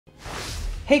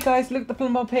Hey guys, Luke the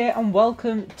Plumbob here and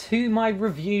welcome to my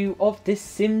review of The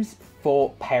Sims 4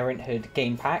 Parenthood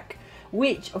game pack,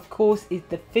 which of course is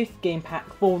the 5th game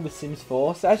pack for The Sims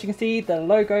 4. So as you can see, the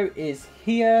logo is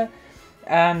here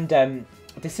and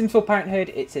The Sims 4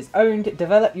 Parenthood, it says owned,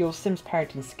 develop your Sims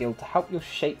parenting skill to help you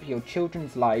shape your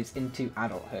children's lives into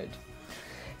adulthood.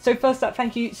 So first up,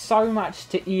 thank you so much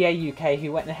to EA UK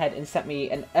who went ahead and sent me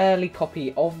an early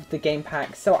copy of the game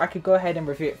pack so I could go ahead and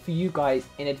review it for you guys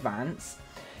in advance.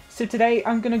 So today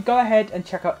I'm going to go ahead and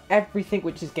check out everything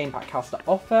which this game pack has to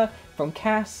offer, from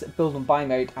CAS, build and buy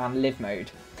mode and live mode.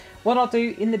 What I'll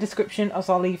do in the description is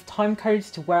I'll leave time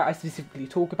codes to where I specifically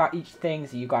talk about each thing,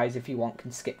 so you guys, if you want,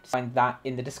 can skip to find that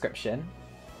in the description.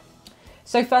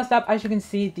 So first up, as you can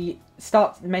see, the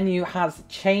start menu has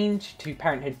changed to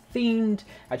Parenthood themed.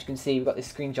 As you can see, we've got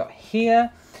this screenshot here.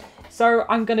 So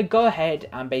I'm going to go ahead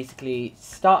and basically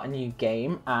start a new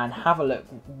game and have a look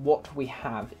what we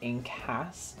have in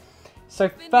CAS. So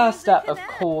first up, of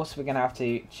course, we're going to have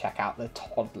to check out the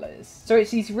toddlers. So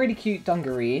it's these really cute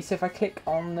dungarees. So if I click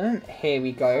on them, here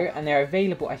we go. And they're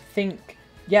available, I think,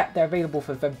 yeah, they're available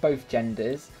for both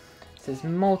genders. So there's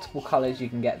multiple colours you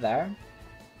can get there.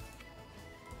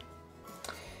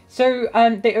 So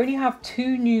they only have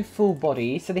 2 new full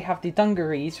bodies. So they have the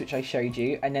dungarees, which I showed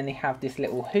you, and then they have this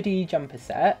little hoodie jumper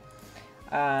set.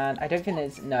 And I don't think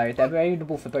there's, no, they're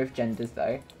available for both genders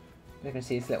though. You can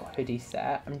see this little hoodie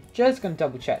set. I'm just going to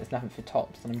double check there's nothing for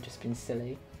tops and I'm just being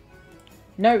silly.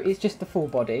 No, it's just the full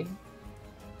body.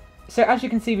 So as you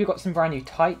can see, we've got some brand new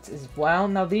tights as well.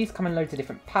 Now these come in loads of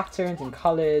different patterns and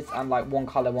colours, and like one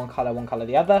colour,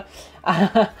 the other.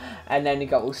 And then we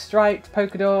got all striped,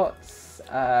 polka dots.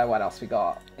 What else we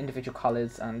got? Individual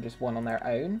colours and just one on their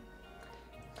own.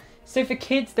 So for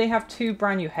kids, they have 2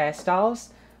 brand new hairstyles.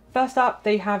 First up,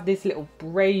 they have this little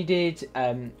braided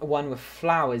one with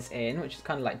flowers in, which is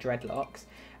kind of like dreadlocks.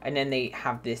 And then they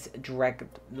have this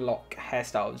dreadlock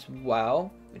hairstyle as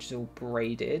well, which is all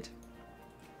braided.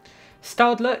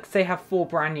 Styled looks, they have 4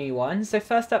 brand new ones. So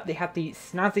first up, they have the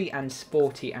snazzy and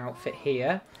sporty outfit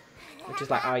here, which is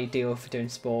like ideal for doing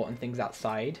sport and things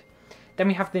outside. Then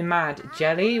we have the Mad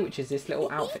Jelly, which is this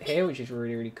little outfit here, which is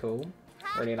really, really cool.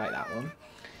 Really like that one.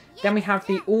 Then we have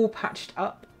the All Patched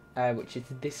Up, which is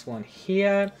this one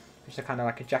here, which is kind of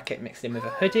like a jacket mixed in with a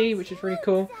hoodie, which is really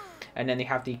cool. And then they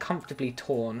have the Comfortably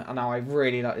Torn, and now I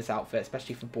really like this outfit,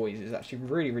 especially for boys. It's actually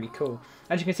really, really cool.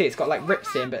 As you can see, it's got like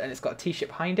rips in, but then it's got a t-shirt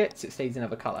behind it, so it stays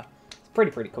another colour. It's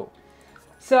pretty, pretty cool.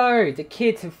 So, the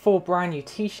kids have 4 brand new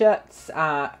t-shirts,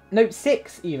 no,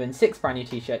 6 even, 6 brand new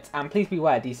t-shirts, and please be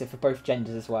aware, these are for both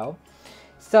genders as well.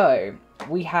 So,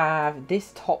 we have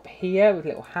this top here with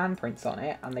little handprints on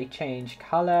it, and they change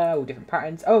colour, all different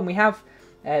patterns. Oh, and we have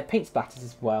paint splatters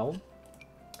as well.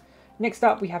 Next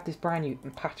up, we have this brand new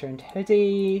patterned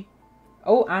hoodie.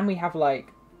 Oh, and we have like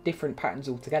different patterns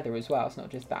altogether as well, it's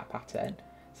not just that pattern.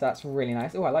 So that's really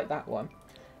nice. Oh, I like that one.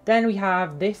 Then we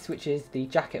have this, which is the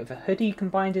jacket with a hoodie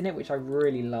combined in it, which I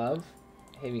really love.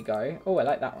 Here we go. Oh, I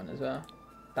like that one as well.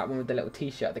 That one with the little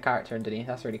t-shirt, the character underneath.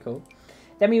 That's really cool.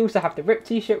 Then we also have the ripped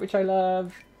t-shirt, which I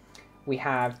love. We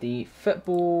have the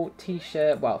football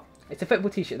t-shirt. Well, it's a football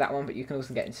t-shirt, that one, but you can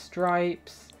also get in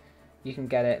stripes. You can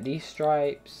get it these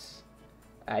stripes.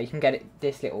 You can get it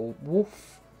this little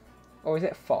wolf. Or is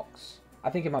it a fox?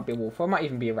 I think it might be a wolf, or it might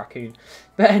even be a raccoon.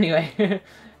 But anyway...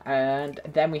 And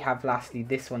then we have lastly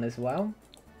this one as well.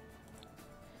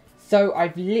 So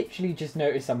I've literally just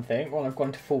noticed something when I've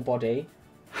gone to full body.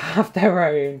 Have their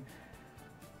own...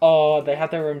 Oh, they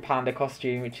have their own panda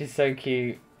costume, which is so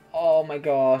cute. Oh my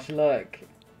gosh, look.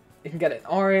 You can get it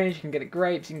orange, you can get it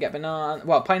grapes, you can get banana,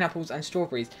 well, pineapples and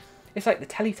strawberries. It's like the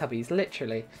Teletubbies,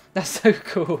 literally. That's so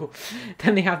cool.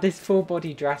 Then they have this full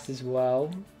body dress as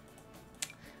well.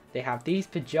 They have these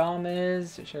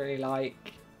pyjamas, which I really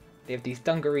like. They have these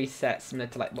dungaree sets similar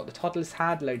to like what the toddlers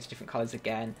had, loads of different colours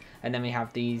again. And then we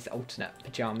have these alternate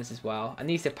pyjamas as well. And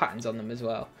these have patterns on them as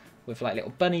well, with like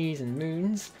little bunnies and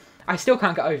moons. I still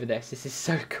can't get over this. This is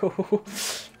so cool.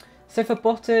 So for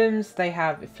bottoms, they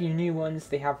have a few new ones.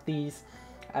 They have these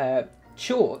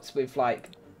shorts with like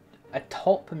a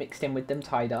top mixed in with them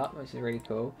tied up, which is really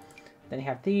cool. Then they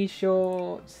have these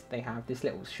shorts. They have this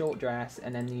little short dress,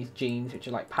 and then these jeans, which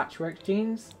are like patchwork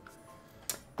jeans.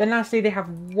 Then lastly, they have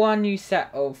 1 new set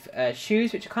of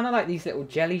shoes, which are kind of like these little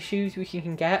jelly shoes which you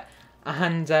can get.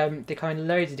 And they come in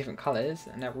loads of different colours,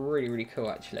 and they're really, really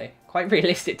cool actually. Quite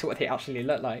realistic to what they actually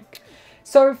look like.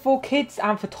 So for kids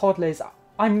and for toddlers,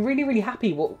 I'm really, really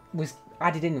happy what was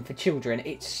added in for children.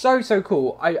 It's so, so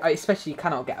cool. I especially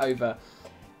cannot get over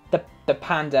the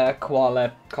panda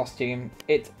koala costume.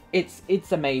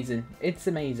 It's amazing. It's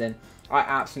amazing. I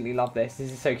absolutely love this.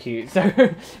 This is so cute. So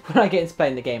when I get into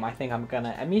playing the game, I think I'm going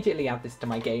to immediately add this to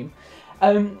my game.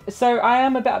 So I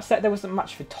am a bit upset there wasn't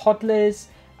much for toddlers.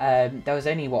 There was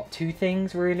only, what, 2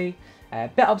 things really. A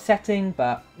bit upsetting,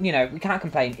 but, you know, we can't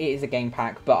complain. It is a game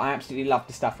pack, but I absolutely love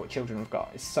the stuff what children have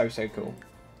got. It's so, so cool.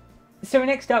 So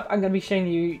next up, I'm going to be showing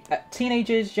you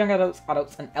teenagers, young adults,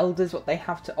 adults and elders, what they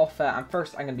have to offer. And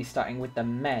first, I'm going to be starting with the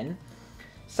men.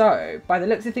 So, by the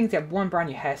looks of things, they have one brand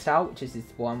new hairstyle, which is this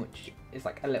one, which is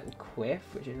like a little quiff,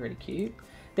 which is really cute.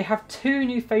 They have 2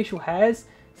 new facial hairs.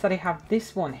 So they have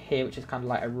this one here, which is kind of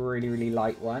like a really, really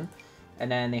light one. And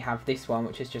then they have this one,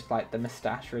 which is just like the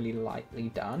moustache really lightly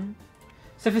done.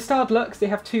 So for styled looks, they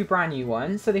have 2 brand new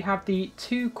ones. So they have the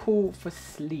Too Cool for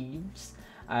Sleeves,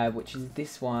 which is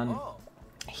this one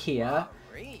here.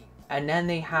 And then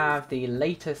they have the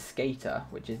Later Skater,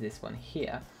 which is this one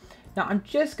here. Now I'm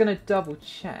just going to double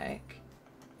check,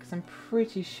 because I'm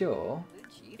pretty sure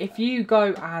if you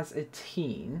go as a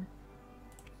teen,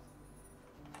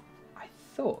 I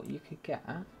thought you could get...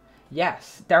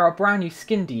 Yes, there are brand new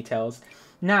skin details.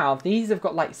 Now, these have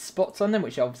got like spots on them,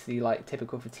 which are obviously like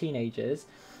typical for teenagers.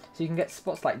 So you can get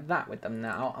spots like that with them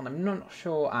now. And I'm not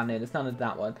sure, no, there's none of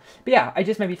that one. But yeah, it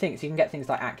just made me think. So you can get things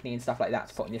like acne and stuff like that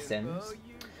to put on your Sims.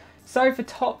 So for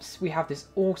tops, we have this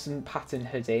awesome pattern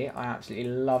hoodie. I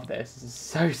absolutely love this. This is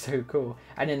so, so cool.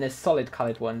 And then there's solid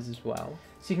coloured ones as well.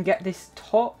 So you can get this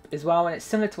top as well. And it's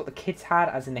similar to what the kids had,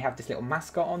 as in they have this little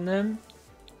mascot on them,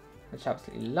 which I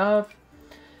absolutely love.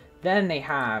 Then they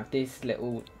have this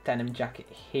little denim jacket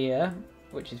here,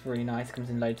 which is really nice. Comes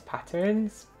in loads of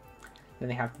patterns. Then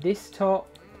they have this top.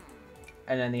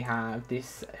 And then they have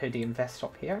this hoodie and vest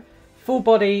top here. Full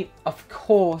body, of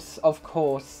course,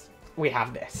 we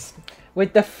have this.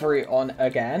 With the fruit on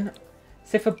again.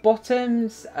 So for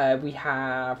bottoms, we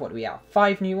have, what do we have?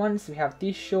 5 new ones. We have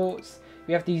these shorts.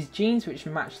 We have these jeans, which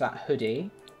match that hoodie.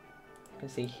 You can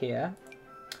see here.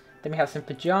 Then we have some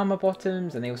pyjama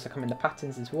bottoms, and they also come in the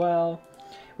patterns as well.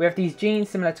 We have these jeans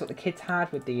similar to what the kids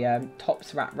had with the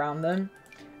tops wrapped around them.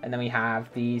 And then we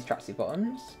have these tracksuit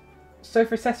bottoms. So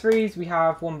for accessories, we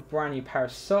have one brand new pair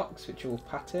of socks, which are all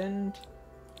patterned.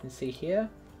 You can see here.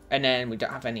 And then we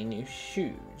don't have any new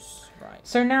shoes. Right.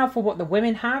 So now for what the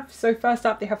women have. So first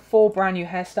up, they have 4 brand new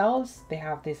hairstyles. They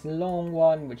have this long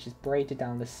one, which is braided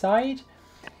down the side.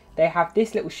 They have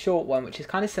this little short one, which is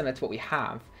kind of similar to what we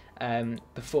have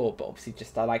before, but obviously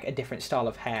just like a different style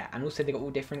of hair. And also they got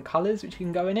all different colours which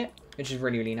can go in it, which is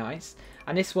really, really nice.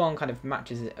 And this one kind of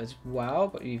matches it as well,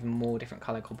 but even more different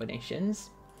colour combinations.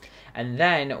 And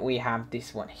then we have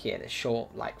this one here, the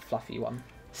short, like fluffy one.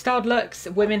 Styled looks,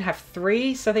 women have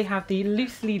 3, so they have the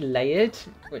loosely layered,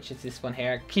 which is this one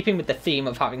here, keeping with the theme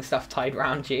of having stuff tied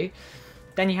around you.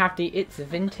 Then you have the It's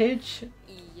Vintage,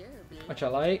 which I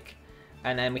like.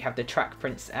 And then we have the Track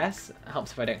Princess. It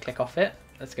helps if I don't click off it.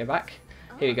 Let's go back.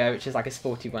 Here we go, which is like a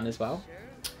sporty one as well.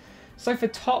 So for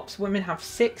tops, women have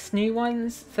 6 new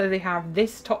ones. So they have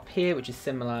this top here, which is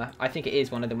similar. I think it is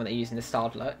one of them when they use in the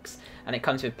styled looks. And it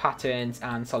comes with patterns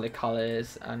and solid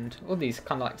colours and all these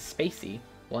kind of like spacey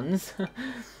ones.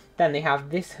 Then they have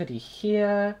this hoodie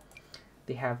here.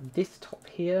 They have this top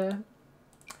here.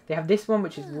 They have this one,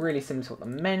 which is really similar to what the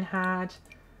men had.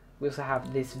 We also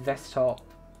have this vest top.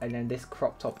 And then this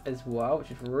crop top as well, which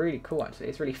is really cool actually.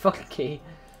 It's really funky.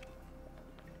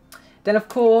 Then of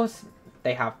course,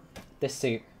 they have this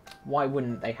suit. Why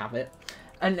wouldn't they have it?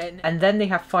 And then they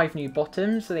have 5 new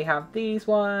bottoms. So they have these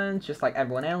ones, just like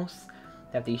everyone else.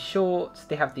 They have these shorts.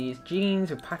 They have these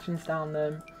jeans with patterns down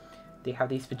them. They have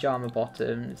these pyjama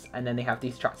bottoms. And then they have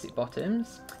these tracksuit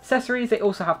bottoms. Accessories, they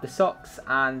also have the socks.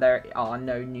 And there are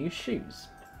no new shoes.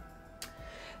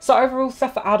 So overall,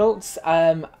 stuff for adults,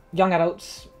 young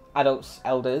adults,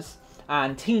 elders,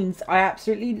 and teens, I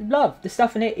absolutely love. The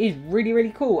stuff in it is really,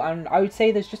 really cool, and I would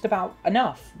say there's just about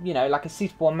enough, you know, like a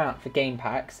suitable amount for game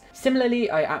packs. Similarly,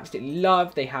 I absolutely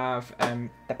love, they have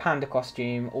the panda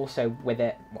costume, also with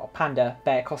it, well, panda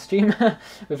bear costume,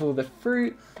 with all the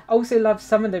fruit. I also love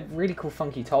some of the really cool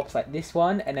funky tops, like this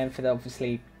one, and then for the,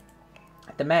 obviously,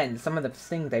 the men, some of the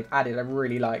things they've added I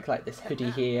really like this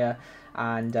hoodie here,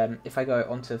 and if I go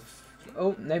onto,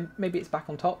 oh, no, maybe it's back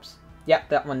on tops. Yep,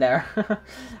 that one there.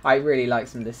 I really like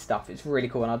some of this stuff. It's really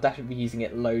cool, and I'll definitely be using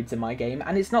it loads in my game.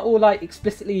 And it's not all like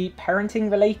explicitly parenting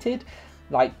related.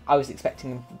 Like I was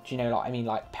expecting, you know, like I mean,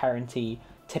 like parenty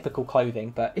typical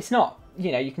clothing, but it's not.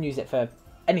 You know, you can use it for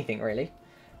anything really.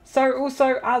 So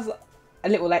also as a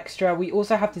little extra, we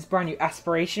also have this brand new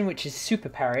aspiration, which is super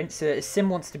parent. So Sim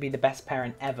wants to be the best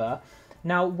parent ever.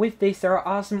 Now with this, there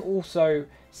are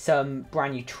some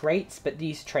brand new traits, but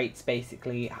these traits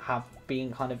basically have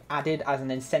been kind of added as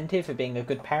an incentive for being a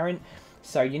good parent.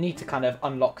 So you need to kind of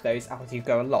unlock those as you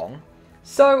go along.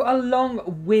 So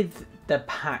along with the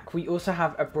pack, we also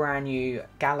have a brand new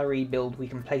gallery build we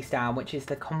can place down, which is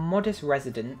the Commodus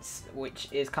Residence, which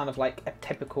is kind of like a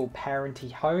typical parenty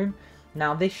home.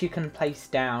 Now this you can place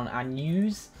down and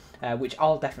use, which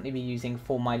I'll definitely be using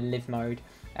for my live mode.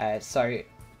 So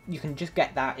you can just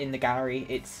get that in the gallery.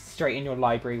 It's straight in your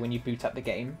library when you boot up the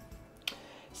game.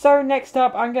 So next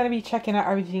up, I'm going to be checking out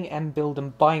everything in build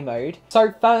and buy mode.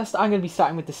 So first, I'm going to be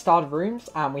starting with the starter rooms,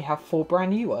 and we have 4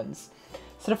 brand new ones.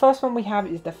 So the first one we have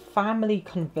is the Family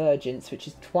Convergence, which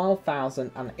is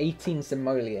 12,018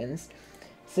 simoleons.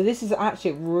 So this is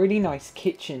actually a really nice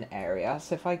kitchen area.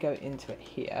 So if I go into it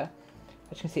here,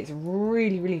 as you can see, it's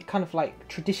really kind of like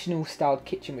traditional styled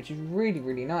kitchen, which is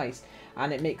really nice.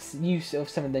 And it makes use of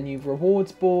some of the new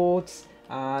rewards boards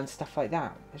and stuff like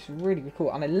that. It's really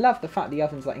cool. And I love the fact the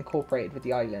oven's like incorporated with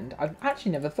the island. I've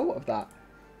actually never thought of that.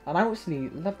 And I actually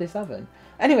love this oven.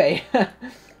 Anyway,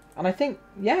 and I think,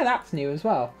 yeah, that's new as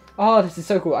well. Oh, this is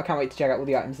so cool. I can't wait to check out all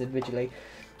the items individually.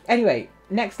 Anyway,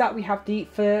 next up we have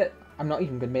I'm not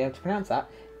even going to be able to pronounce that.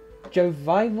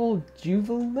 Jovial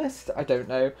Juvenilist? I don't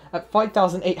know. At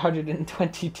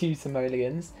 5,822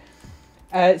 simoleons.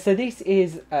 So this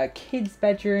is a kid's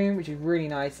bedroom, which is really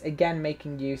nice. Again,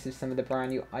 making use of some of the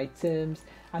brand new items.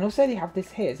 And also they have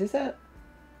this here. Is this a...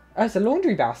 Oh, it's a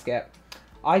laundry basket.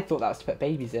 I thought that was to put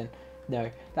babies in.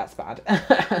 No, that's bad.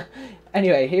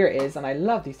 Anyway, here it is. And I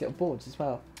love these little boards as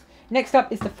well. Next up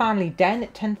is the Family Den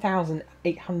at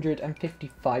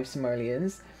 10,855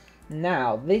 simoleons.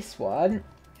 Now, this one,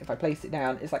 if I place it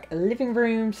down, is like a living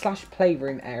room /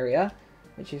 playroom area,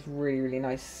 which is really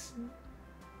nice.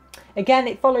 Again,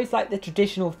 it follows like the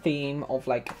traditional theme of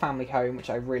like family home, which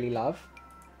I really love.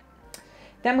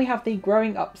 Then we have the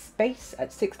Growing Up Space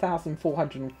at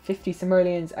 6,450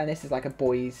 simoleons, and this is like a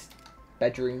boys'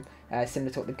 bedroom,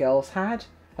 similar to what the girls had,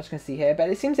 as you can see here, but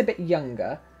it seems a bit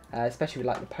younger, especially with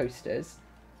like the posters.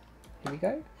 Here we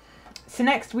go. So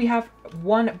next we have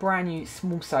one brand new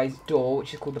small size door,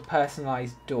 which is called the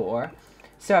Personalized Door.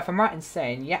 So if I'm right in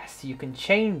saying, yes, you can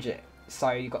change it.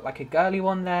 So you've got like a girly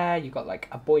one there, you've got like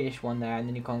a boyish one there, and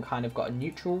then you've kind of got a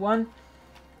neutral one.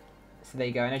 So there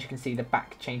you go, and as you can see, the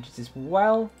back changes as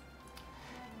well.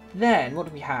 Then, what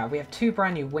do we have? We have 2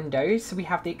 brand new windows. So we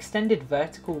have the extended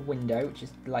vertical window, which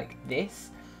is like this.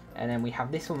 And then we have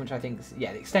this one, which I think is,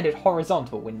 yeah, the extended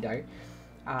horizontal window.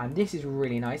 And this is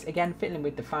really nice. Again, fitting in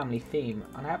with the family theme.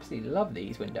 And I absolutely love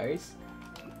these windows.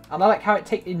 And I like how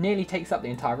it nearly takes up the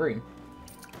entire room.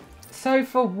 So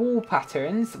for wall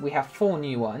patterns, we have 4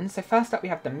 new ones. So first up, we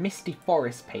have the Misty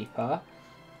Forest paper.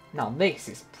 Now this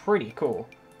is pretty cool.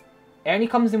 It only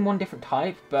comes in one different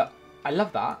type, but I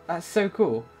love that. That's so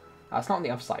cool. It's not on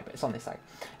the other side, but it's on this side.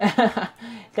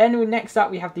 Then next up,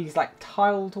 we have these like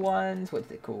tiled ones. What's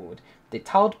it called? The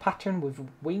tiled pattern with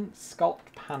wing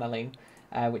sculpt paneling,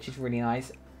 which is really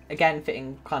nice. Again,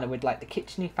 fitting kind of with like the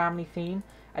kitcheny family theme.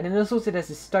 And then there's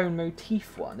a stone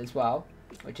motif one as well,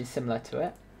 which is similar to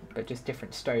it, but just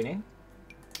different stoning.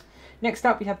 Next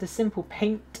up, we have the simple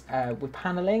paint with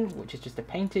paneling, which is just a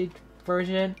painted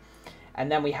version. And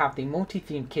then we have the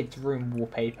multi-themed kids room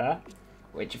wallpaper,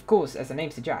 which of course, as the name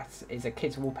suggests, is a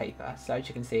kids wallpaper. So as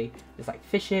you can see, there's like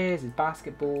fishes, there's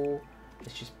basketball,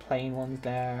 there's just plain ones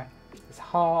there, there's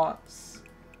hearts.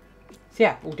 So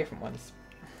yeah, all different ones.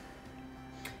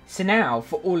 So now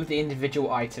for all of the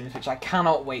individual items, which I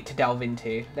cannot wait to delve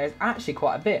into. There's actually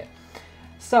quite a bit.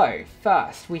 So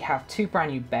first we have 2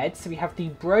 brand new beds. So we have the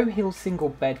Bro Hill single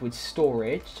bed with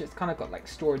storage. So it's kind of got like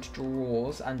storage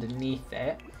drawers underneath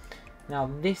it. Now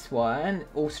this one,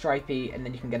 all stripy, and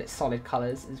then you can get it solid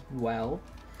colours as well.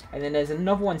 And then there's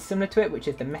another one similar to it, which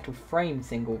is the metal frame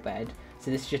single bed. So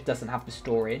this just doesn't have the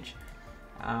storage.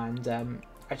 And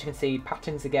as you can see,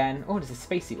 patterns again. Oh, there's a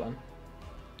spacey one.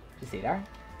 You see there?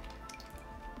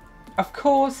 Of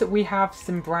course, we have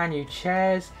some brand new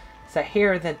chairs. So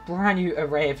here are the brand new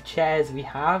array of chairs we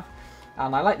have.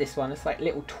 And I like this one. It's like a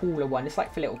little taller one. It's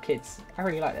like for little kids. I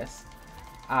really like this.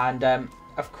 And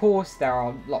of course, there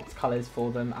are lots of colours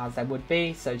for them, as there would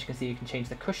be. So as you can see, you can change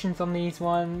the cushions on these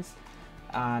ones.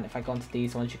 And if I go onto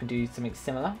these ones, you can do something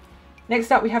similar. Next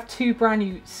up, we have 2 brand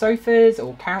new sofas,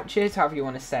 or couches, however you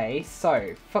want to say.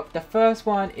 So, the first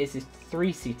one is this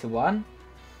 3-seater one.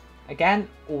 Again,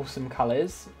 awesome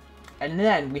colours. And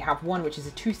then we have one which is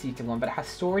a 2-seater one, but it has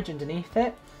storage underneath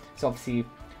it. So obviously,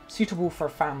 suitable for a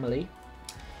family.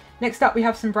 Next up, we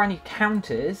have some brand new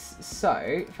counters. So,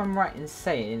 if I'm right in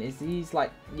saying, is these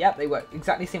like, yep, they work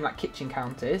exactly the same like kitchen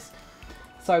counters.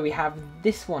 So we have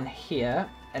this one here,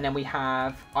 and then we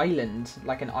have Island,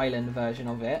 like an island version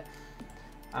of it.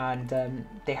 And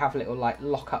they have little like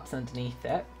lockups underneath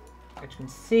it. as you can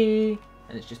see,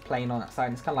 and it's just plain on that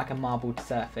side. It's kind of like a marbled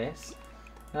surface.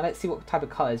 Now let's see what type of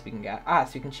colours we can get.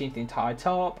 So we can change the entire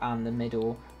top and the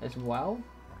middle as well.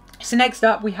 So next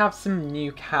up we have some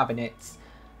new cabinets.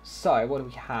 So what do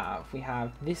we have? We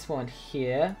have this one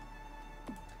here,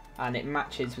 and it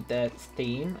matches with the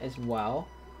theme as well.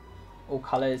 All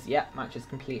colours, yep, matches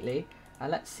completely. And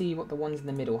let's see what the ones in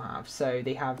the middle have. So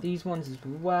they have these ones as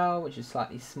well, which is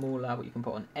slightly smaller, what you can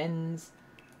put on ends.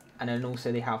 And then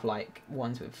also they have like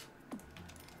ones with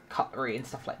cutlery and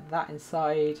stuff like that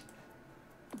inside.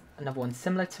 Another one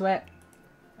similar to it.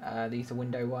 These are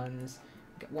window ones.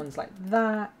 Get ones like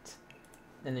that.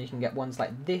 And then you can get ones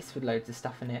like this with loads of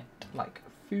stuff in it, like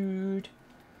food.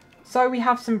 So we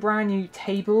have some brand new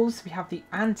tables. We have the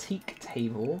antique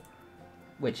table,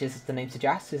 which is, as the name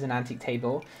suggests, is an antique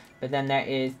table. But then there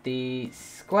is the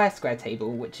square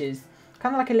table, which is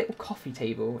kind of like a little coffee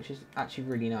table, which is actually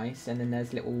really nice. And then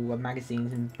there's little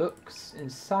magazines and books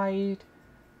inside.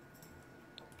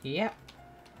 Yep.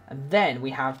 And then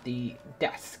we have the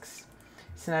desks.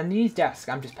 So now these desks,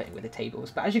 I'm just putting with the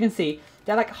tables. But as you can see,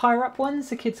 they're like higher up ones,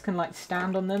 so kids can like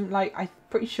stand on them. Like, I'm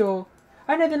pretty sure...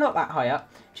 Oh no, they're not that high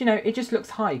up. Do you know, it just looks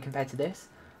high compared to this.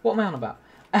 What am I on about?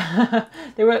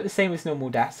 They work the same as normal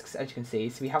desks, as you can see.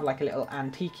 So we have like a little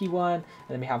antique one, and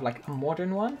then we have like a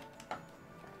modern one.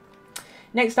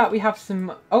 Next up, we have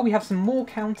some... Oh, we have some more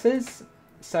counters.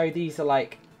 So these are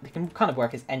like... They can kind of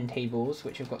work as end tables,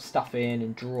 which have got stuff in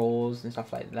and drawers and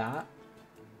stuff like that.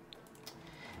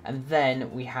 And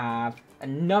then we have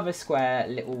another square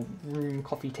little room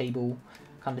coffee table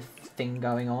kind of thing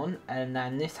going on. And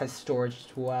then this has storage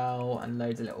as well, and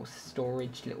loads of little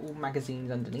storage, little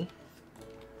magazines underneath.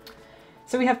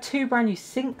 So we have two brand new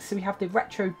sinks. So we have the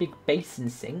retro big basin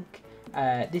sink.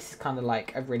 This is kind of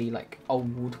like a really like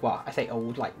old, well, I say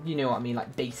old, like, you know what I mean,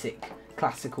 like basic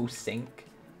classical sink.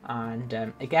 And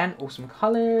again, awesome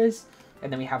colours.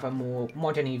 And then we have a more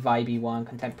modern-y, vibey one,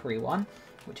 contemporary one,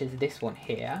 which is this one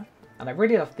here. And I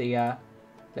really love the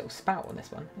little spout on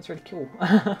this one. It's really cool.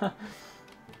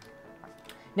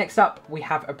 Next up, we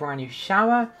have a brand new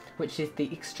shower, which is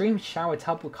the Extreme Shower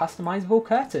Tub with customizable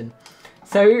curtain.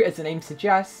 So, as the name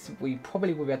suggests, we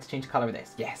probably will be able to change the colour of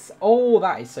this. Yes. Oh,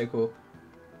 that is so cool.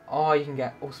 Oh, you can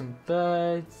get awesome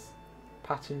birds,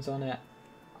 patterns on it.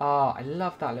 Ah, I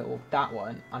love that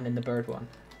one, and then the bird one.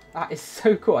 That is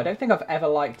so cool. I don't think I've ever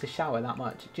liked a shower that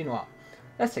much. Do you know what?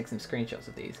 Let's take some screenshots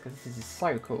of these, because this is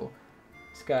so cool.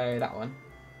 Let's go that one.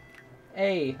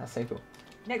 Hey, that's so cool.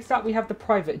 Next up, we have the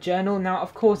private journal. Now,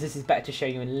 of course, this is better to show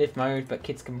you in live mode, but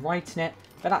kids can write in it.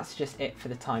 But that's just it for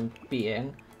the time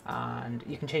being. And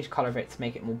you can change the colour of it to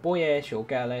make it more boyish or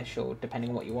girlish, or depending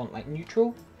on what you want, like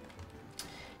neutral.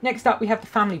 Next up, we have the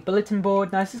family bulletin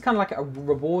board. Now, this is kind of like a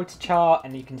rewards chart,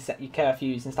 and you can set your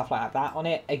curfews and stuff like that on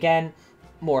it. Again,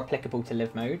 more applicable to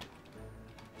live mode.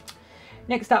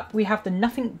 Next up, we have the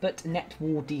Nothing But Net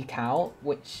Wall decal,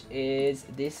 which is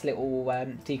this little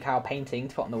decal painting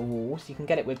to put on the walls. You can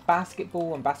get it with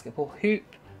basketball and basketball hoop,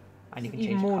 and you can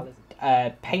change more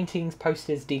paintings,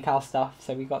 posters, decal stuff.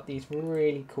 So we've got these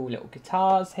really cool little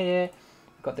guitars here.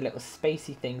 We've got the little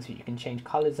spacey things that you can change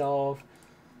colours of.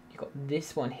 You've got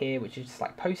this one here, which is just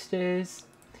like posters.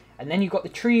 And then you've got the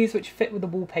trees, which fit with the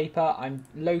wallpaper. I'm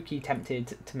low-key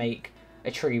tempted to make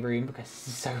a tree room because this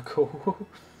is so cool.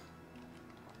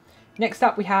 Next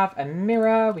up, we have a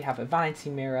mirror. We have a vanity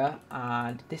mirror,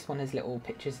 and this one has little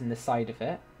pictures in the side of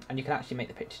it, and you can actually make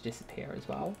the picture disappear as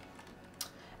well.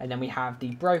 And then we have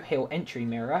the Bro Hill entry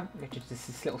mirror, which is just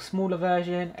this little smaller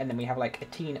version, and then we have like a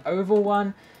teen oval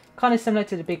one, kind of similar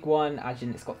to the big one, as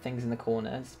in it's got things in the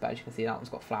corners, but as you can see, that one's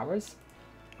got flowers.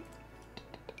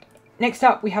 Next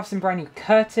up, we have some brand new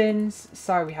curtains.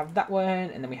 So we have that one,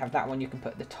 and then we have that one you can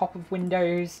put at the top of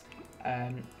windows.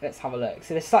 Let's have a look.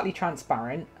 So they're slightly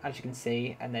transparent, as you can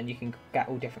see, and then you can get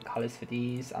all different colours for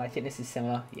these. And I think this is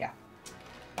similar, yeah.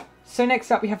 So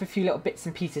next up, we have a few little bits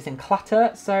and pieces in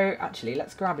clutter. So actually,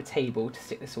 let's grab a table to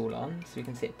stick this all on so we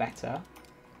can see it better.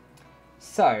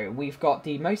 So we've got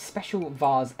the most special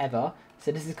vase ever.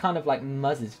 So this is kind of like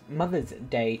Mother's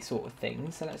Day sort of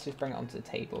thing. So let's just bring it onto the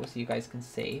table so you guys can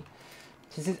see.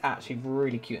 This is actually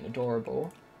really cute and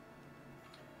adorable.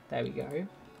 There we go.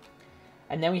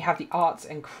 And then we have the arts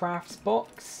and crafts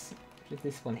box, which is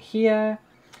this one here.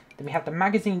 Then we have the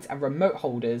magazines and remote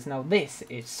holders. Now this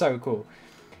is so cool.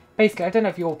 Basically, I don't know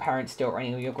if your parents do it or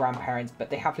any of your grandparents, but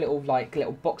they have little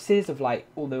boxes of like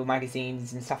all the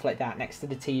magazines and stuff like that next to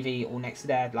the TV or next to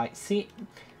their like seat.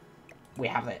 We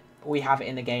have it. We have it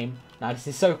in the game. Now this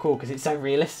is so cool because it's so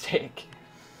realistic.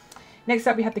 Next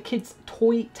up, we have the kids'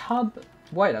 toy tub.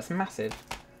 Whoa, that's massive.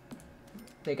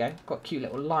 There you go. Got a cute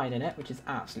little line in it, which is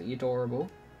absolutely adorable.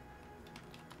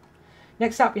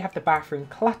 Next up, we have the bathroom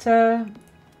clutter.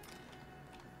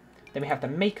 Then we have the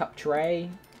makeup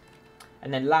tray.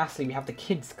 And then lastly, we have the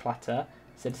kids clutter.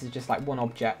 So this is just like one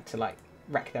object to like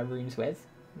wreck their rooms with.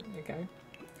 There you go.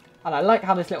 And I like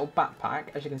how this little backpack,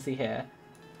 as you can see here,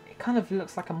 it kind of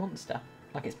looks like a monster.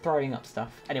 Like it's throwing up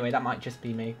stuff. Anyway, that might just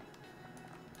be me.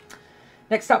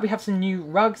 Next up, we have some new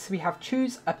rugs. We have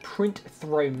choose a print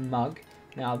throw mug.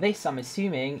 Now this, I'm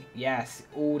assuming, yes,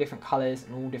 all different colours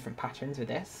and all different patterns with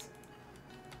this.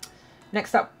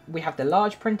 Next up, we have the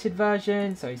large printed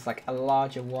version. So it's like a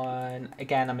larger one.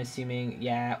 Again, I'm assuming,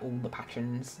 yeah, all the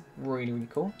patterns. Really, really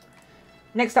cool.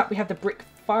 Next up, we have the brick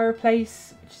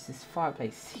fireplace, which is this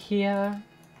fireplace here.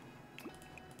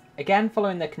 Again,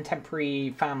 following the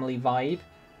contemporary family vibe.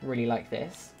 Really like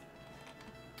this.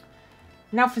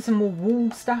 Now for some more wall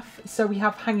stuff. So we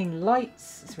have hanging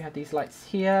lights. So we have these lights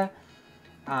here.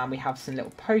 We have some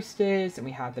little posters. And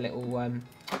we have the little,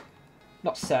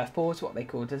 not surfboards, what are they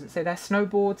called? Does it say they're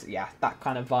snowboards? Yeah, that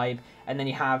kind of vibe. And then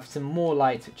you have some more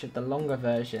lights, which are the longer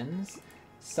versions.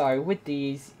 So with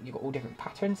these, you've got all different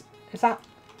patterns. It's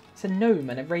a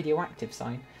gnome and a radioactive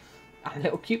sign. And a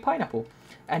little cute pineapple.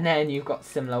 And then you've got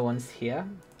similar ones here.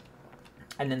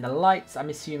 And then the lights, I'm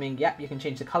assuming, yep, you can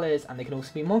change the colours and they can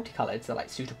also be multicoloured, so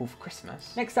like suitable for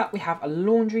Christmas. Next up, we have a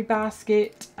laundry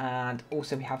basket, and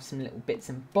also we have some little bits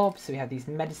and bobs. So we have these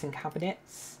medicine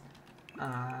cabinets,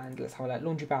 and let's have a look.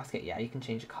 Laundry basket, yeah, you can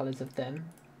change the colours of them.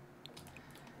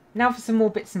 Now for some more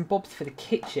bits and bobs for the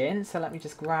kitchen. So let me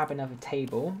just grab another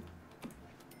table,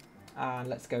 and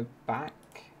let's go back,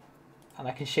 and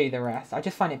I can show you the rest. I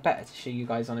just find it better to show you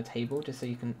guys on a table, just so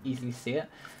you can easily see it.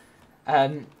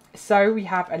 So we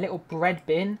have a little bread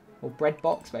bin, or bread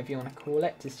box, whatever you want to call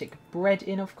it, to stick bread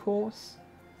in, of course.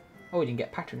 Oh, you can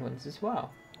get patterned ones as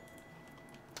well.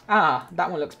 Ah,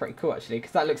 that one looks pretty cool, actually,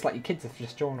 because that looks like your kids have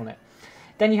just drawn on it.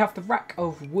 Then you have the rack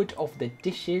of wood of the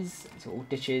dishes, so all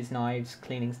dishes, knives,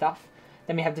 cleaning stuff.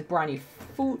 Then we have the brand new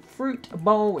fruit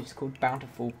bowl, which is called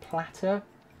Bountiful Platter.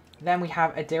 Then we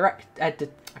have a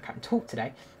I can't talk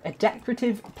today, a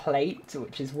decorative plate,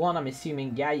 which is one I'm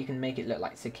assuming, yeah, you can make it look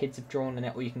like so kids have drawn on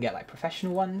it, or you can get like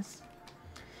professional ones.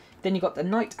 Then you got the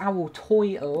Night Owl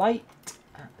toy light.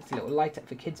 It's a little light up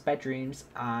for kids' bedrooms,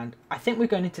 and I think we're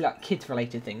going into like kids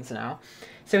related things now.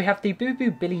 So we have the Boo Boo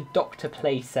Billy Doctor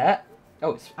play set.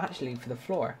 Oh, it's actually for the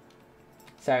floor.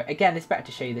 So again, it's better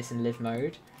to show you this in live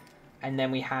mode. And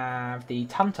then we have the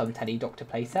Tum Tum Teddy Doctor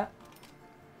play set.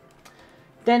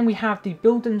 Then we have the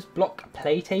Build'em's Block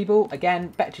play table. Again,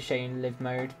 better to show you in live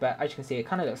mode, but as you can see, it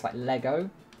kind of looks like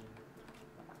Lego.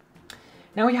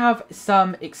 Now we have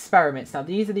some experiments. Now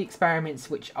these are the experiments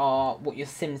which are what your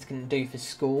Sims can do for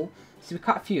school. So we've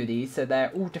got a few of these, so they're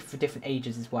all for different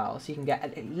ages as well. So you can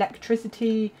get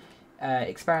electricity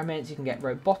experiments, you can get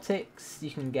robotics, you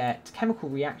can get chemical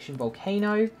reaction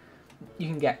volcano, you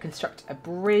can get construct a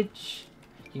bridge,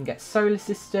 you can get solar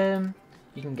system,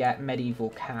 you can get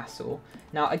medieval castle.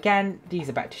 Now again, these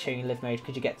are better to show you in live mode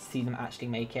because you get to see them actually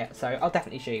make it. So I'll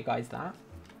definitely show you guys that.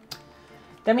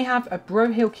 Then we have a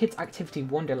Bro Hill Kids Activity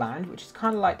Wonderland, which is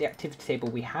kind of like the activity table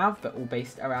we have, but all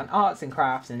based around arts and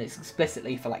crafts, and it's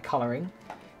explicitly for like colouring.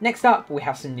 Next up, we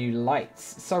have some new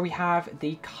lights. So we have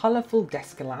the colourful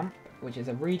desk lamp, which is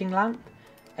a reading lamp.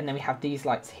 And then we have these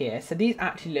lights here. So these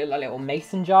actually look like little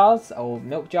mason jars, or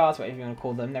milk jars, whatever you want to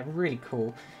call them. They're really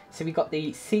cool. So we got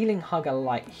the ceiling hugger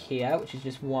light here, which is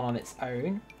just one on its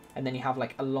own. And then you have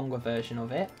like a longer version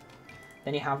of it.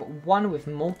 Then you have one with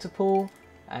multiple,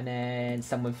 and then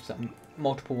some with some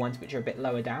multiple ones which are a bit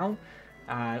lower down,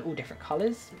 and all different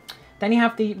colours. Then you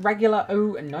have the regular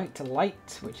night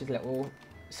light, which is a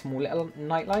small little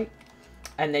night light.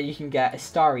 And then you can get a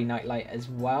starry night light as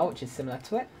well, which is similar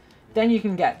to it. Then you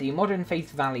can get the modern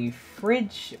face value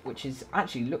fridge, which is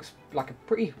actually looks like a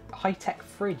pretty high-tech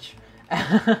fridge.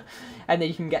 And then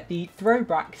you can get the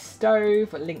throwback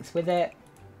stove, links with it.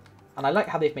 And I like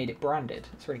how they've made it branded.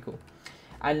 It's really cool.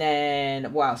 And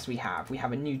then what else do we have? We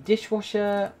have a new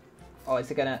dishwasher. Oh,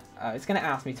 it's gonna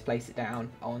ask me to place it down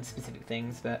on specific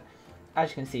things, but as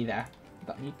you can see there, we've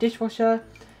got a new dishwasher.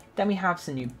 Then we have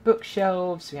some new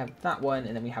bookshelves. We have that one,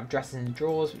 and then we have dressers and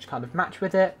drawers, which kind of match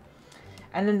with it.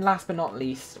 And then last but not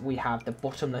least, we have the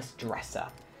bottomless dresser.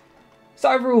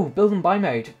 So overall, build and buy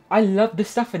mode. I love the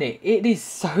stuff in it. It is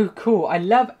so cool. I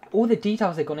love all the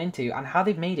details they've gone into and how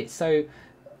they've made it so,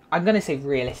 I'm going to say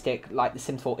realistic, like The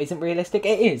Sims 4 isn't realistic.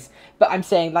 It is. But I'm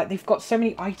saying, like, they've got so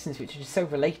many items which are just so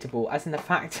relatable, as in the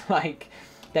fact, like,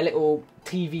 their little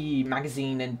TV,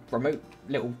 magazine and remote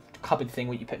little cupboard thing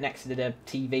where you put next to the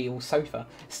TV or sofa.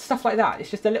 Stuff like that.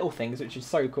 It's just the little things, which is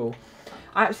so cool.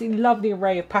 I absolutely love the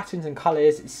array of patterns and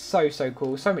colours. It's so, so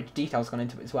cool. So much detail's gone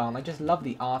into it as well. And I just love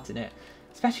the art in it.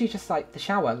 Especially just like the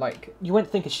shower. Like, you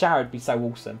wouldn't think a shower would be so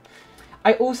awesome.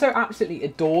 I also absolutely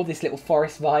adore this little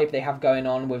forest vibe they have going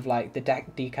on with like the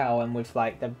deck decal and with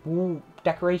like the wall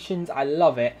decorations. I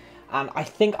love it. And I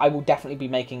think I will definitely be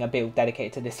making a build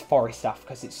dedicated to this forest stuff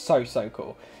because it's so, so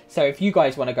cool. So if you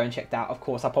guys want to go and check that out, of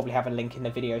course, I'll probably have a link in the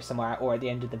video somewhere or at the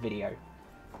end of the video.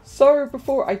 So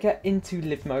before I get into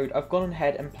live mode, I've gone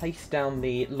ahead and placed down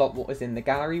the lot what was in the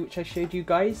gallery, which I showed you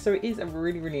guys. So it is a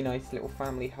really, really nice little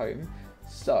family home.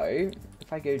 So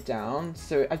if I go down,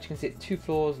 so as you can see, it's 2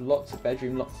 floors, lots of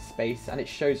bedroom, lots of space, and it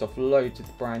shows off loads of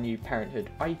the brand new Parenthood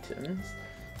items.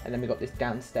 And then we got this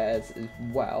downstairs as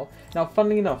well. Now,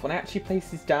 funnily enough, when I actually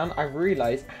placed this down, I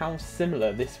realised how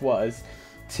similar this was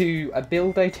to a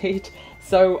build I did.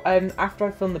 So after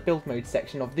I filmed the build mode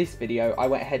section of this video, I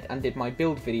went ahead and did my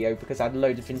build video because I had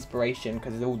loads of inspiration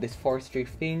because of all this forestry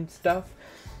themed stuff.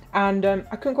 And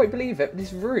I couldn't quite believe it, but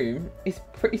this room is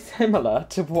pretty similar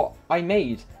to what I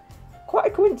made. Quite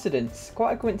a coincidence,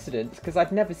 because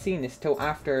I'd never seen this till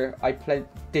after I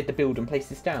did the build and placed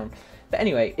this down. But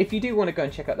anyway, if you do want to go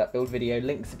and check out that build video,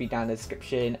 links will be down in the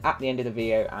description, at the end of the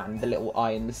video, and the little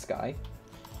eye in the sky.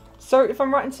 So if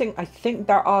I'm right in saying, I think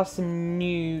there are some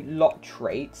new lot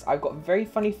traits. I've got a very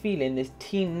funny feeling this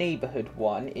Teen Neighbourhood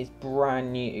one is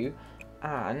brand new.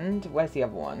 And where's the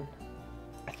other one?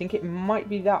 I think it might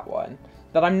be that one.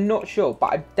 But I'm not sure,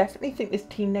 but I definitely think this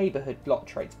Teen Neighbourhood lot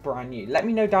trait's brand new. Let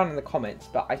me know down in the comments,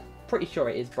 but I'm pretty sure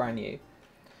it is brand new.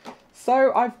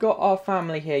 So I've got our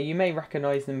family here. You may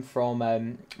recognise them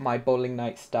from my bowling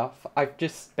night stuff. I've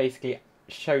just basically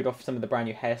showed off some of the brand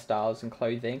new hairstyles and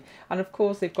clothing. And of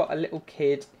course they've got a little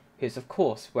kid who's of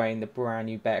course wearing the brand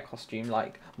new bear costume.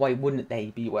 Like, why wouldn't they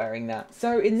be wearing that?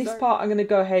 So in this part I'm going to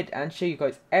go ahead and show you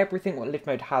guys everything what Live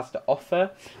Mode has to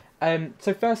offer.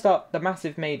 So first up, the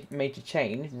massive major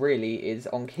change really is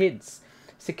on kids.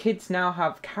 So kids now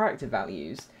have character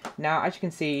values. Now, as you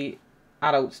can see,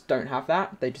 adults don't have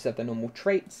that. They just have the normal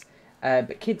traits.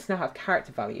 But kids now have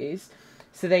character values.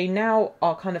 So they now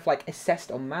are kind of like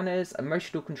assessed on manners,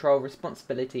 emotional control,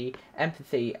 responsibility,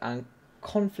 empathy, and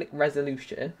conflict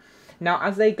resolution. Now,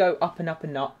 as they go up and up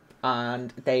and up,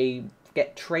 and they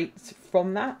get traits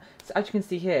from that. So as you can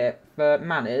see here, for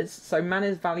manners, so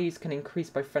manners values can increase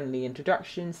by friendly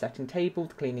introductions, setting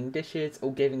tables, cleaning dishes,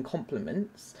 or giving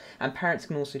compliments. And parents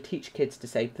can also teach kids to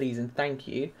say please and thank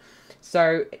you.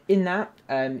 So in that,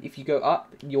 if you go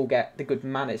up, you'll get the good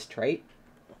manners trait.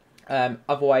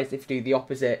 Otherwise, if you do the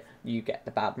opposite, you get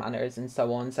the bad manners and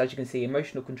so on. So as you can see,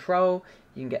 emotional control,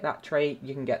 you can get that trait.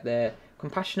 You can get the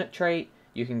compassionate trait.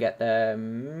 You can get the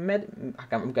I'm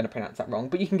going to pronounce that wrong,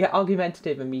 but you can get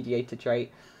argumentative and mediator trait,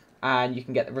 and you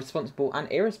can get the responsible and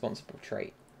irresponsible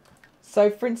trait. So,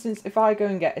 for instance, if I go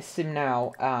and get a sim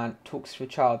now and talks to a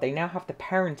child, they now have the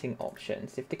parenting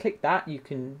options. If they click that, you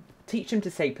can teach them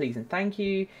to say please and thank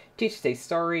you, teach them to say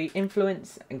sorry,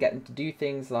 influence, and get them to do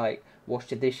things like wash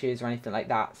the dishes or anything like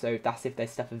that. So that's if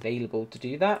there's stuff available to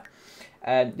do that.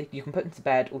 You can put them to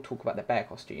bed or talk about their bear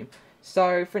costume.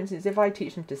 So, for instance, if I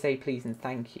teach them to say please and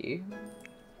thank you,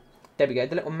 there we go,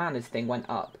 the little manners thing went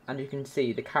up, and you can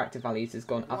see the character values has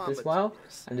gone up as well,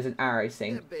 and there's an arrow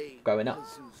saying going up.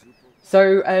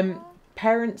 So,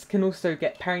 parents can also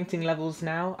get parenting levels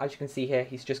now. As you can see here,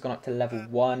 he's just gone up to level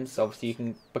 1, so obviously you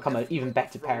can become an even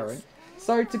better parent.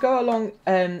 So to go along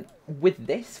with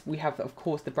this, we have, of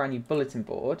course, the brand new bulletin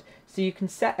board. So you can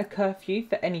set a curfew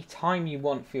for any time you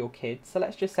want for your kids. So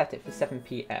let's just set it for 7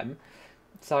 PM.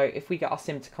 So if we get our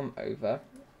sim to come over,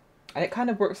 and it kind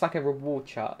of works like a reward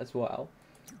chart as well.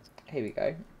 Here we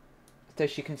go. So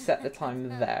she can set the time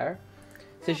there.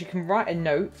 So she can write a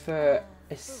note for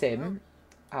a sim,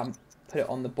 put it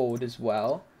on the board as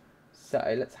well. So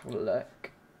let's have a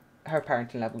look. Her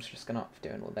parenting level's just gone up for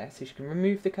doing all this. So she can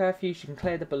remove the curfew, she can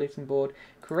clear the bulletin board,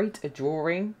 create a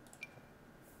drawing.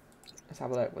 Let's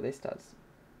have a look what this does.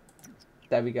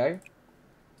 There we go.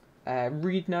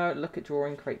 Read note, look at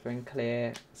drawing, create drawing,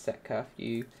 clear, set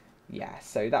curfew. Yeah,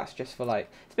 so that's just for like,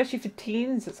 especially for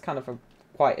teens, it's kind of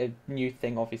quite a new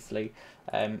thing, obviously.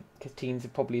 Because teens are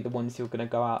probably the ones who are going to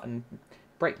go out and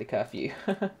break the curfew.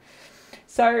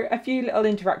 So, a few little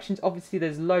interactions. Obviously,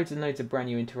 there's loads and loads of brand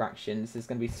new interactions. There's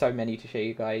going to be so many to show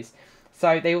you guys.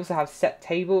 So, they also have set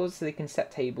tables, so they can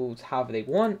set tables however they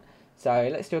want. So,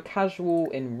 let's do a casual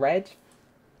in red.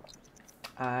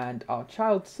 And our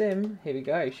child sim, here we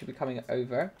go, should be coming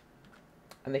over.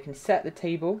 And they can set the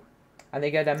table. And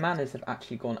their manners have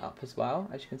actually gone up as well,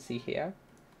 as you can see here.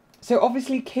 So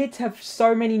obviously kids have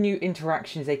so many new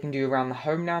interactions they can do around the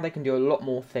home now. They can do a lot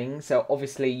more things. So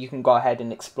obviously you can go ahead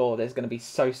and explore. There's going to be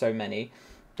so many.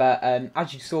 But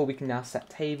as you saw, we can now set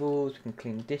tables, we can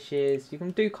clean dishes. You can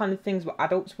do kind of things what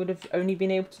adults would have only been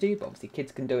able to do. But obviously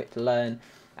kids can do it to learn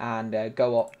and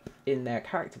go up in their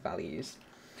character values.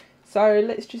 So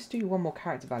let's just do one more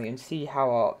character value and see how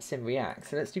our sim reacts.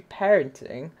 So let's do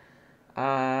parenting.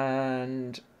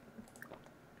 And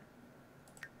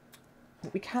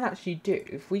what we can actually do,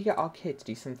 if we get our kid to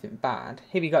do something bad,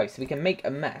 here we go, so we can make a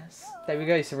mess. There we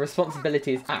go, so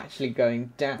responsibility is actually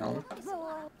going down.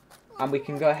 And we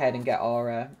can go ahead and get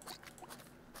our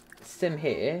sim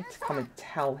here to come and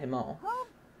tell him off.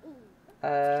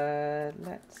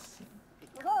 Let's...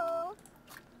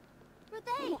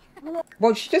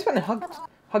 Well, she just went and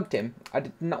hugged him. I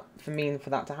did not mean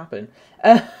for that to happen.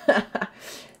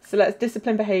 So let's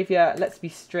discipline behaviour, let's be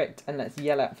strict, and let's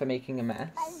yell at for making a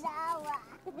mess.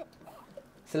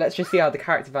 So let's just see how the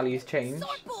character values change.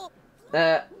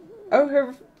 Oh,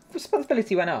 her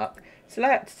responsibility went up. So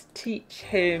let's teach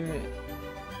him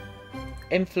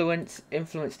influence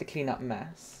to clean up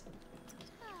mess.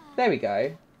 There we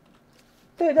go.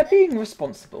 They're being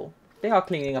responsible. They are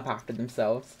cleaning up after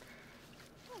themselves.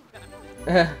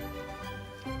 And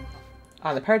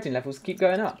the parenting levels keep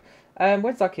going up.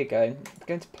 Where's our kid going?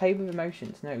 Going to play with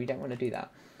emotions. No, we don't want to do that.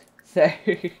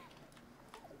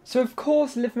 So of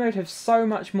course, Live Mode has so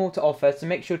much more to offer, so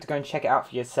make sure to go and check it out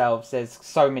for yourselves. There's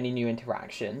so many new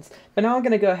interactions. But now I'm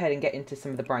going to go ahead and get into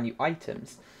some of the brand new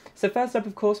items. So first up,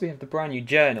 of course, we have the brand new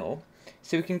journal.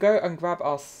 So we can go and grab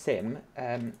our sim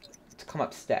to come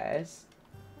upstairs.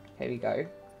 Here we go.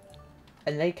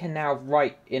 And they can now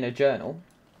write in a journal.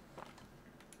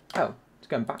 Oh, it's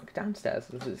going back downstairs.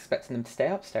 I was expecting them to stay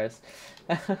upstairs.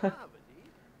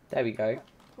 There we go.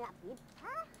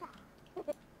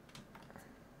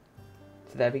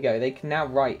 So there we go, they can now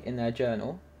write in their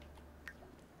journal.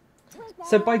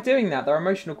 So by doing that, their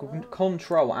emotional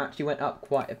control actually went up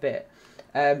quite a bit.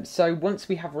 So once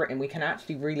we have written, we can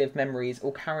actually relive memories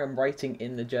or carry on writing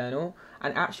in the journal.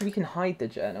 And actually we can hide the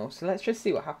journal. So let's just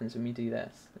see what happens when we do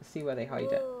this. Let's see where they hide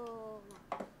it.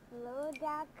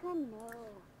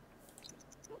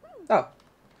 Oh,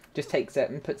 just takes it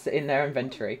and puts it in their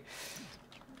inventory.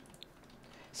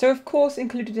 So of course,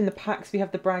 included in the packs, we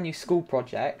have the brand new school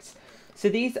projects. So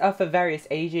these are for various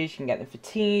ages. You can get them for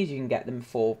teens, you can get them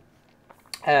for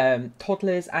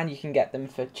toddlers, and you can get them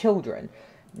for children.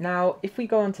 Now, if we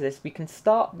go on to this, we can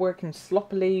start working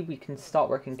sloppily, we can start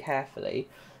working carefully.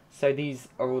 So these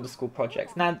are all the school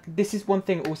projects. Now, this is one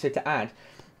thing also to add.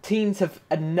 Teens have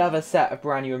another set of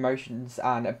brand new emotions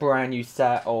and a brand new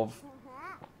set of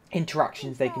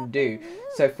interactions they can do.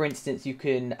 So for instance, you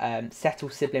can settle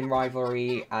sibling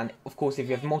rivalry, and of course if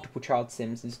you have multiple child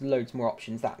sims, there's loads more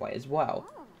options that way as well.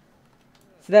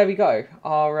 So there we go,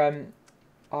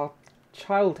 our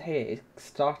child here is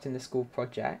starting the school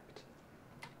project.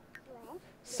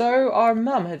 So our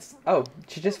mum has, oh,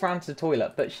 she just ran to the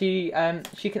toilet, but she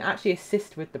can actually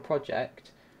assist with the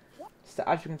project. So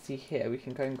as you can see here, we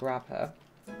can go and grab her.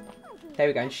 There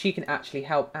we go, and she can actually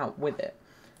help out with it.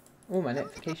 Oh, my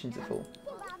notifications are full.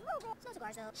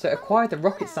 So acquire the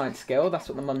rocket science skill, that's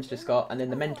what the mum's just got, and then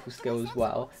the mental skill as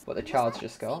well, what the child's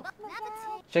just got.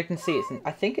 So you can see,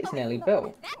 I think it's nearly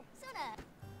built.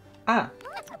 Ah!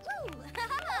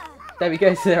 There we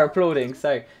go, so they're applauding.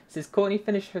 So it says, Courtney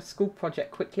finished her school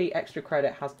project quickly, extra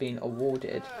credit has been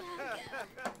awarded.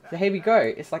 So here we go,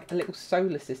 it's like a little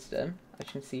solar system, as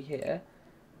you can see here.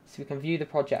 So we can view the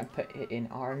project and put it in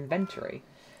our inventory.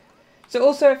 So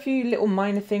also a few little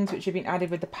minor things which have been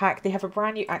added with the pack. They have a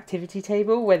brand new activity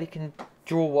table where they can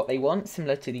draw what they want,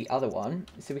 similar to the other one.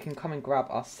 So we can come and grab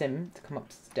our sim to come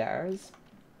upstairs.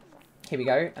 Here we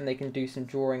go, and they can do some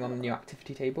drawing on the new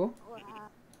activity table.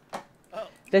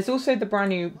 There's also the brand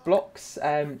new blocks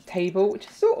table, which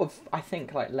is sort of, I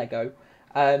think, like Lego.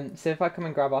 So if I come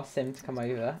and grab our sim to come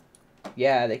over,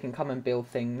 yeah, they can come and build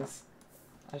things,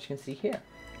 as you can see here.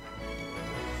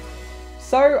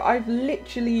 So I've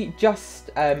literally just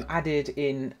added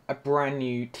in a brand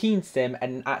new teen sim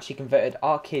and actually converted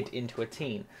our kid into a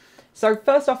teen. So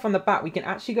first off from the bat, we can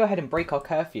actually go ahead and break our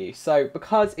curfew. So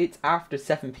because it's after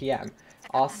 7 PM,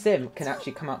 our sim can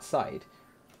actually come outside.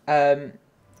 There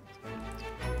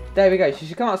we go, she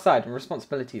should come outside and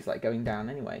responsibility is like going down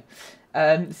anyway.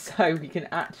 So we can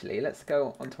actually, let's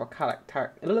go onto our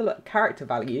character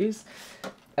values.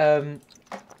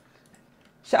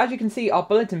 So as you can see, our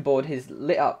bulletin board is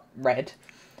lit up red.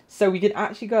 So we can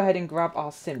actually go ahead and grab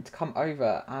our sim to come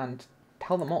over and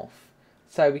tell them off.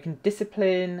 So we can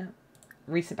discipline,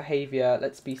 recent behaviour,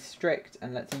 let's be strict,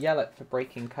 and let's yell at for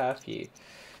breaking curfew.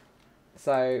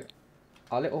 So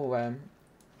our little, well,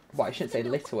 I shouldn't say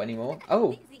little anymore.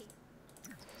 Oh.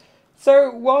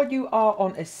 So while you are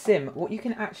on a sim, what you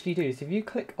can actually do is if you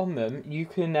click on them, you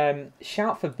can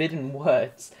shout forbidden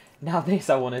words. Now this,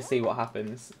 I want to see what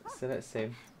happens. So let's see.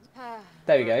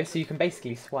 There we go. So you can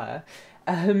basically swear.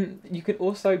 You can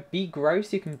also be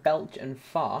gross. You can belch and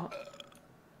fart.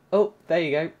 Oh, there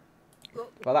you go.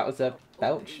 Well, that was a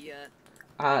belch.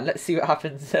 Let's see what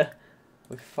happens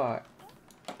with fart.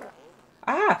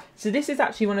 Ah, so this is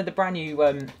actually one of the brand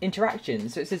new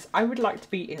interactions. So it says, I would like to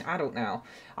be an adult now.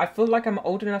 I feel like I'm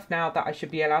old enough now that I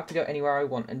should be allowed to go anywhere I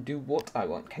want and do what I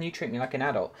want. Can you treat me like an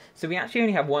adult? So we actually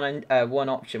only have one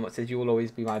option, what says you will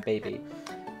always be my baby.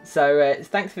 So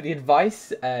thanks for the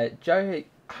advice. Joe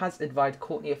has advised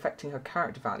Courtney affecting her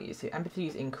character values. Her empathy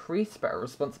is increased, but her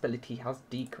responsibility has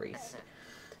decreased.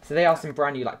 So they are some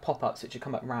brand new like pop-ups which will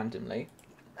come up randomly.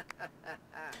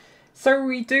 So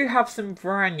we do have some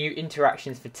brand new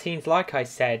interactions for teens, like I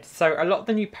said. So a lot of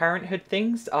the new Parenthood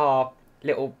things are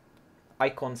little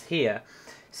icons here.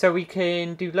 So we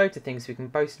can do loads of things. We can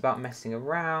boast about messing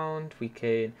around. We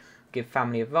can give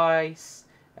family advice,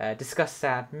 discuss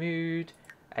sad mood,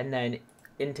 and then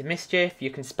into mischief.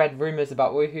 You can spread rumours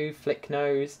about woohoo, flick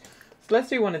nose. So let's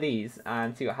do one of these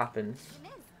and see what happens.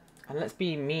 And let's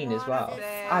be mean as well.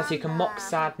 So you can mock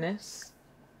sadness.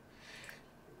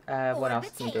 What else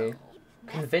can you do?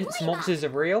 Convince monsters are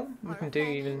real. We can do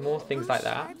even more things like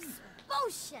that.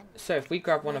 So if we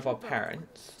grab one of our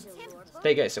parents,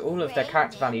 there you go. So all of their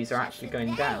character values are actually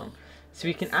going down. So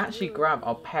we can actually grab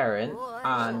our parent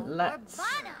and let's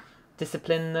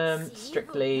discipline them,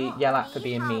 strictly yell at for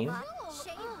being mean.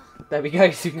 There we go.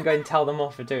 So you can go and tell them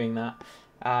off for doing that.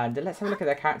 And let's have a look at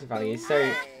their character values.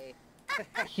 So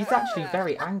he's actually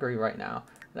very angry right now.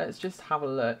 Let's just have a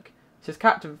look. So his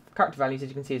character values, as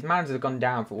you can see, his manners have gone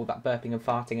down for all that burping and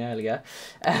farting earlier.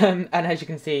 And as you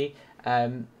can see,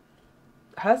 hers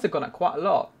have gone up quite a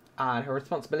lot. And her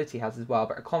responsibility has as well.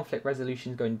 But her conflict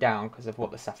resolution is going down because of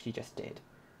what the stuff she just did.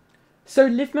 So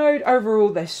live mode overall,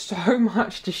 there's so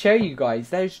much to show you guys.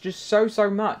 There's just so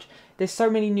much. There's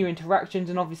so many new interactions,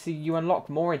 and obviously you unlock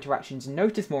more interactions and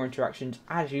notice more interactions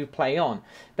as you play on.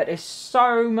 But there's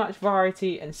so much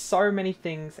variety and so many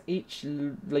things each,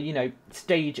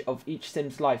 stage of each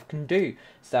Sim's life can do.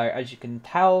 So as you can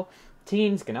tell,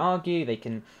 teens can argue, they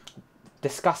can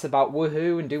discuss about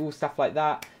woohoo and do all stuff like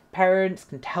that. Parents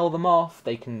can tell them off,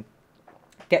 they can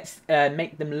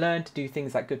make them learn to do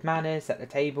things like good manners, set the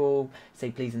table, say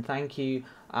please and thank you,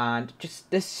 and just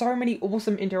there's so many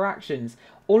awesome interactions.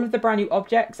 All of the brand new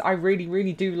objects I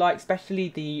really do like, especially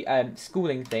the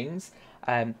schooling things.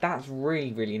 That's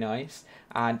really nice,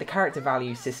 and the character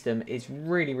value system is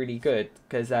really good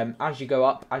because as you go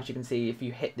up, as you can see, if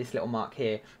you hit this little mark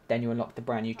here, then you unlock the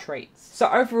brand new traits. So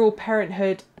overall,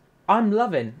 Parenthood, I'm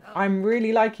loving. I'm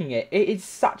really liking it. It is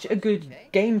such a good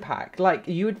game pack. Like,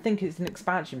 you would think it's an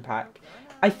expansion pack.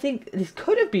 I think this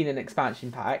could have been an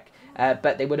expansion pack,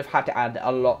 but they would have had to add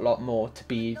a lot more to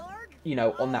be,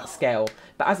 on that scale.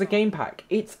 But as a game pack,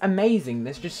 it's amazing.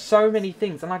 There's just so many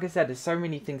things. And like I said, there's so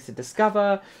many things to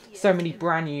discover, so many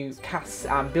brand new casts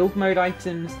and build mode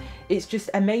items. It's just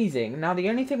amazing. Now, the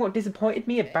only thing what disappointed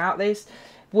me about this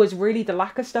was really the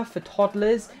lack of stuff for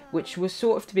toddlers, which was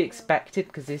sort of to be expected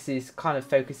because this is kind of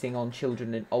focusing on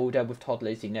children and older. With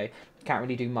toddlers, you can't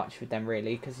really do much with them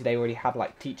really because they already have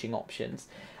like teaching options.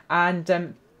 And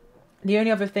the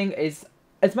only other thing is,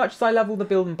 as much as I love all the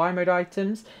build and buy mode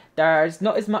items, there's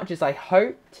not as much as I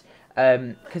hoped.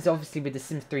 Because obviously with the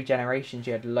Sims 3 Generations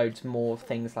you had loads more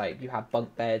things, like you had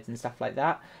bunk beds and stuff like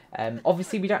that.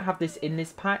 Obviously we don't have this in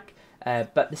this pack.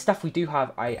 But the stuff we do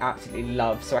have, I absolutely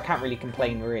love, so I can't really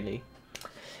complain, really.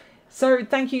 So,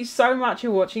 thank you so much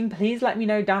for watching. Please let me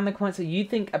know down in the comments what you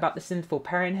think about The Sims 4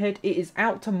 Parenthood. It is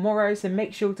out tomorrow, so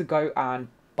make sure to go and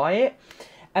buy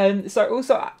it. So,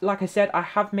 also, like I said, I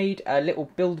have made a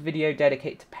little build video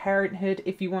dedicated to Parenthood.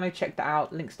 If you want to check that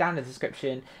out, links down in the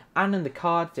description and in the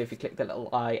card, so if you click the little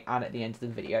eye and at the end of the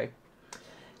video.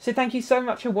 So thank you so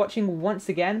much for watching once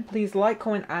again. Please like,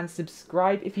 comment and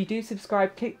subscribe. If you do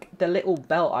subscribe, click the little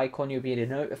bell icon. You'll be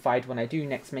notified when I do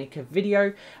next make a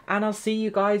video. And I'll see you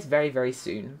guys very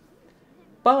soon.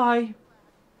 Bye!